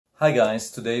Hi guys,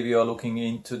 today we are looking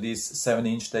into this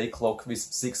 7-inch day clock with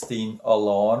 16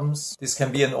 alarms. This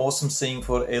can be an awesome thing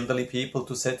for elderly people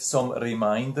to set some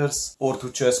reminders or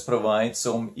to just provide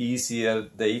some easier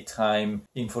daytime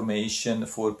information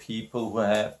for people who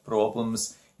have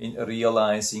problems in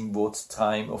realizing what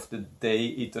time of the day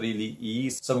it really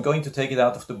is. So I'm going to take it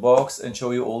out of the box and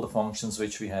show you all the functions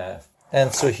which we have.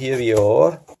 And so here we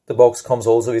are. The box comes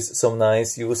also with some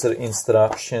nice user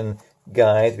instruction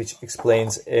guide which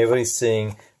explains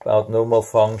everything about normal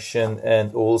function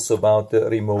and also about the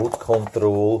remote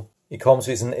control. It comes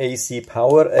with an AC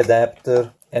power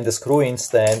adapter and a screw-in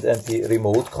stand and the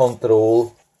remote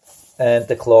control and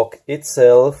the clock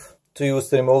itself. To use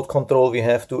the remote control we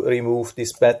have to remove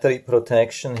this battery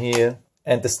protection here,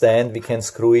 and the stand we can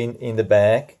screw in the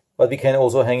back, but we can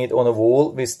also hang it on a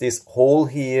wall with this hole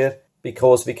here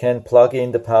because we can plug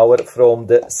in the power from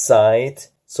the side.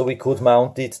 So we could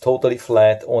mount it totally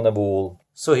flat on a wall.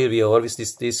 So here we are with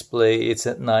this display. It's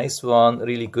a nice one,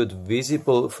 really good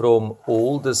visible from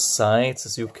all the sides,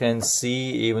 as you can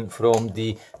see, even from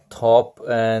the top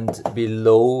and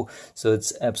below. So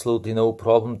it's absolutely no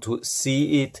problem to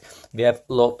see it. We have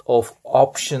a lot of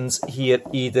options here,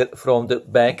 either from the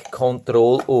back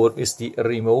control or with the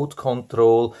remote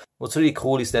control. What's really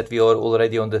cool is that we are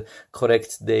already on the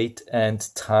correct date and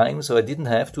time, so I didn't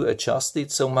have to adjust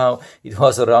it somehow. It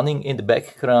was running in the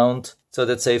background, so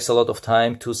that saves a lot of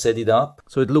time to set it up.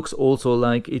 So it looks also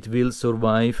like it will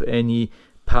survive any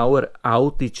power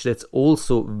outage. That's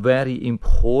also very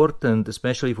important,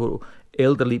 especially for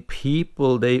elderly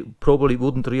people. They probably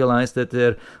wouldn't realize that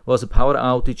there was a power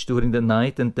outage during the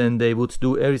night and then they would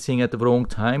do everything at the wrong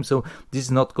time. So this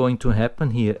is not going to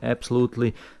happen here.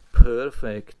 Absolutely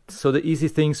perfect. So the easy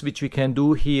things which we can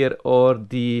do here are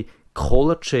the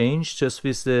color change, just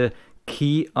with the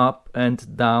key up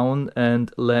and down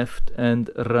and left and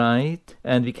right,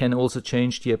 and we can also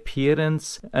change the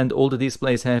appearance. And all the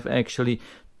displays have actually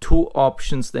two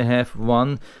options. They have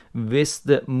one with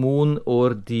the moon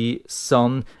or the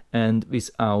sun and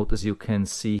without, as you can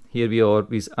see. Here we are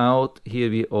without, here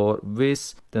we are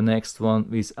with, the next one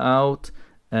without,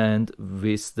 and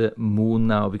with the moon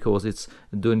now because it's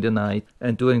during the night,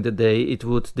 and during the day it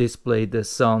would display the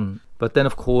sun. But then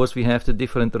of course we have the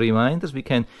different reminders. We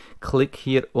can click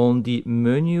here on the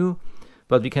menu,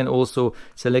 but we can also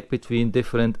select between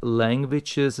different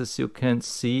languages, as you can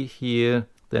see here.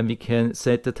 Then we can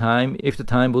set the time. If the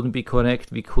time wouldn't be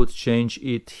correct, we could change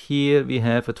it here. We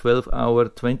have a 12-hour,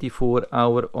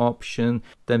 24-hour option.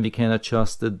 Then we can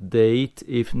adjust the date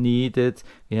if needed.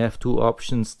 We have two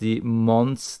options, the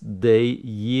month, day,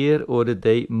 year, or the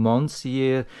day, month,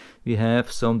 year. We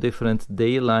have some different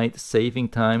daylight saving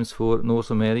times for North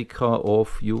America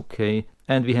of UK.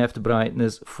 And we have the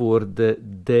brightness for the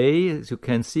day. As you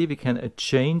can see, we can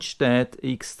change that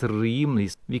extremely.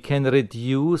 We can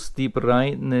reduce the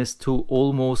brightness to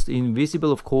almost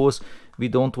invisible. Of course, we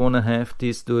don't want to have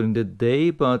this during the day,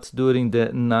 but during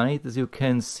the night, as you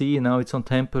can see, now it's on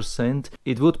 10%.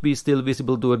 It would be still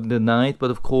visible during the night, but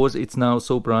of course it's now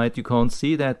so bright you can't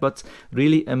see that. But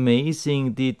really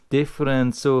amazing, the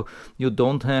difference. So you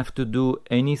don't have to do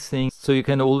anything. So you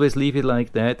can always leave it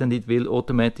like that and it will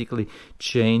automatically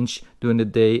change during the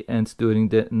day and during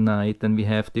the night. And we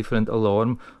have different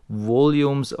alarm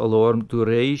volumes, alarm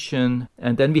duration,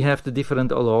 and then we have the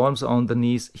different alarms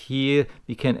underneath here.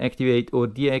 We can activate or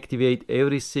deactivate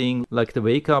everything, like the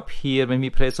wake up here. When we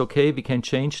press OK, we can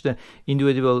change the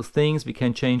individual things. We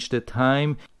can change the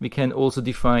time. We can also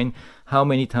define how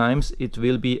many times it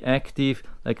will be active,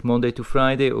 like Monday to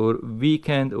Friday or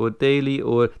weekend or daily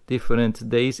or different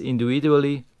days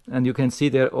individually. And you can see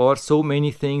there are so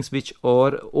many things which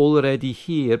are already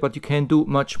here, but you can do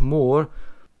much more.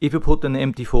 If you put an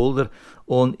empty folder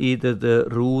on either the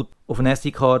root of an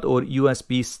SD card or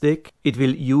USB stick, it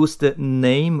will use the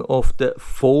name of the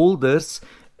folders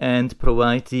and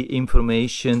provide the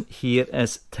information here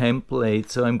as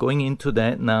template. So I'm going into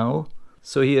that now.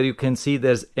 So here you can see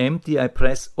there's empty. I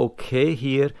press OK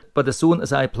here, but as soon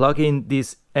as I plug in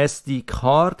this SD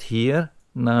card here,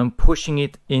 now I'm pushing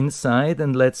it inside,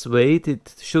 and let's wait.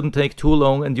 It shouldn't take too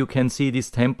long, and you can see these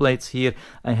templates here.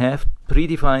 I have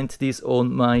predefined this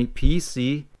on my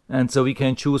PC, and so we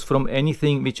can choose from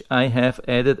anything which I have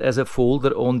added as a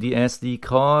folder on the SD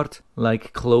card,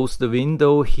 like close the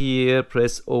window here,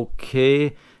 press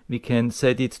OK. We can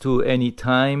set it to any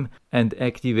time and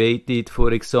activate it,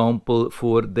 for example,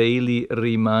 for daily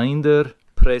reminder.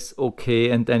 Press OK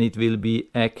and then it will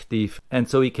be active, and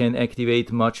so we can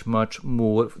activate much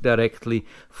more directly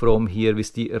from here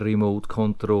with the remote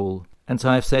control. And so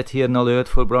I've set here an alert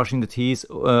for brushing the teeth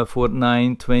for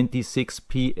 9:26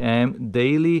 p.m.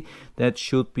 daily. That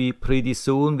should be pretty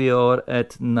soon. We are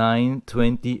at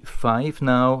 9:25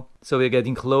 now. So we're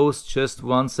getting close, just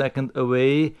 1 second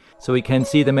away. So we can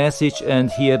see the message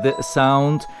and hear the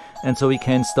sound. And so we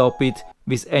can stop it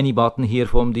with any button here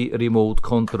from the remote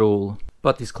control.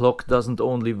 But this clock doesn't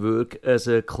only work as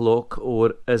a clock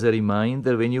or as a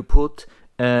reminder. When you put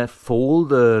a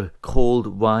folder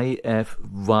called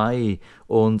Véfaîî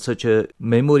on such a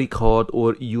memory card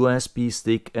or USB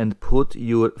stick and put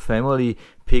your family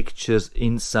pictures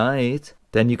inside,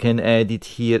 then you can add it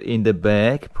here in the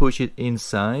bag, push it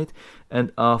inside,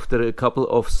 and after a couple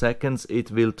of seconds it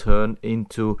will turn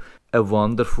into a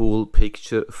wonderful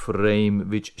picture frame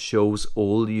which shows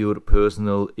all your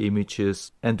personal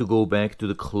images. And to go back to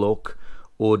the clock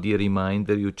or the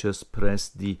reminder, you just press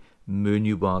the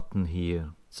menu button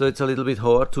here. So it's a little bit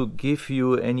hard to give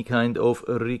you any kind of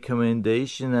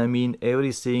recommendation. I mean,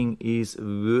 everything is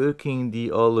working, the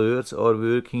alerts are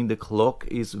working, the clock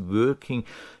is working,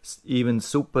 even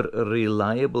super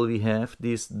reliable. We have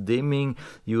this dimming.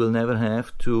 You will never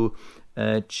have to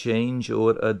change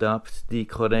or adapt the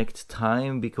correct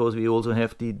time because we also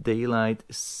have the daylight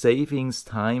savings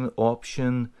time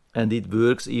option. And it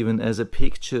works even as a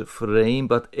picture frame,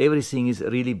 but everything is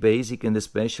really basic, and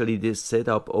especially the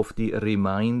setup of the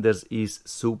reminders is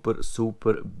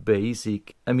super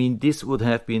basic. I mean, this would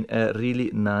have been a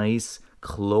really nice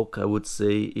clock, I would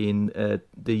say, in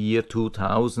the year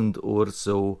 2000 or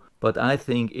so. But I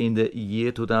think in the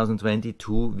year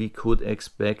 2022 we could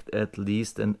expect at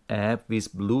least an app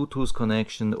with Bluetooth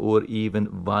connection or even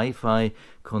Wi-Fi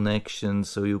connection,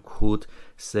 so you could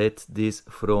set this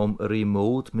from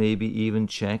remote, maybe even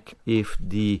check if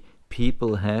the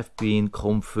people have been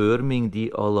confirming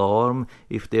the alarm,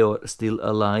 if they are still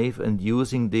alive, and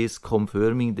using this,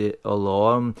 confirming the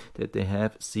alarm that they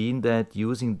have seen that,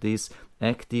 using this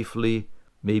actively.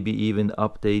 Maybe even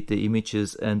update the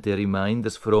images and the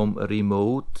reminders from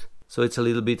remote. So it's a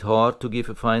little bit hard to give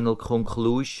a final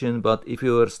conclusion, but if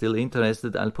you are still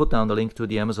interested, I'll put down the link to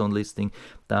the Amazon listing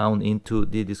down into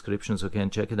the description, so you can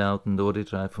check it out and order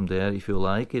it right from there if you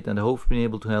like it. And I hope I've been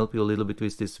able to help you a little bit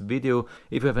with this video.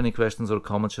 If you have any questions or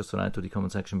comments, just write to the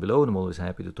comment section below. I'm always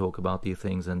happy to talk about these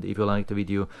things. And if you like the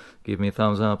video, give me a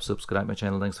thumbs up, subscribe my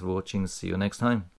channel. Thanks for watching. See you next time.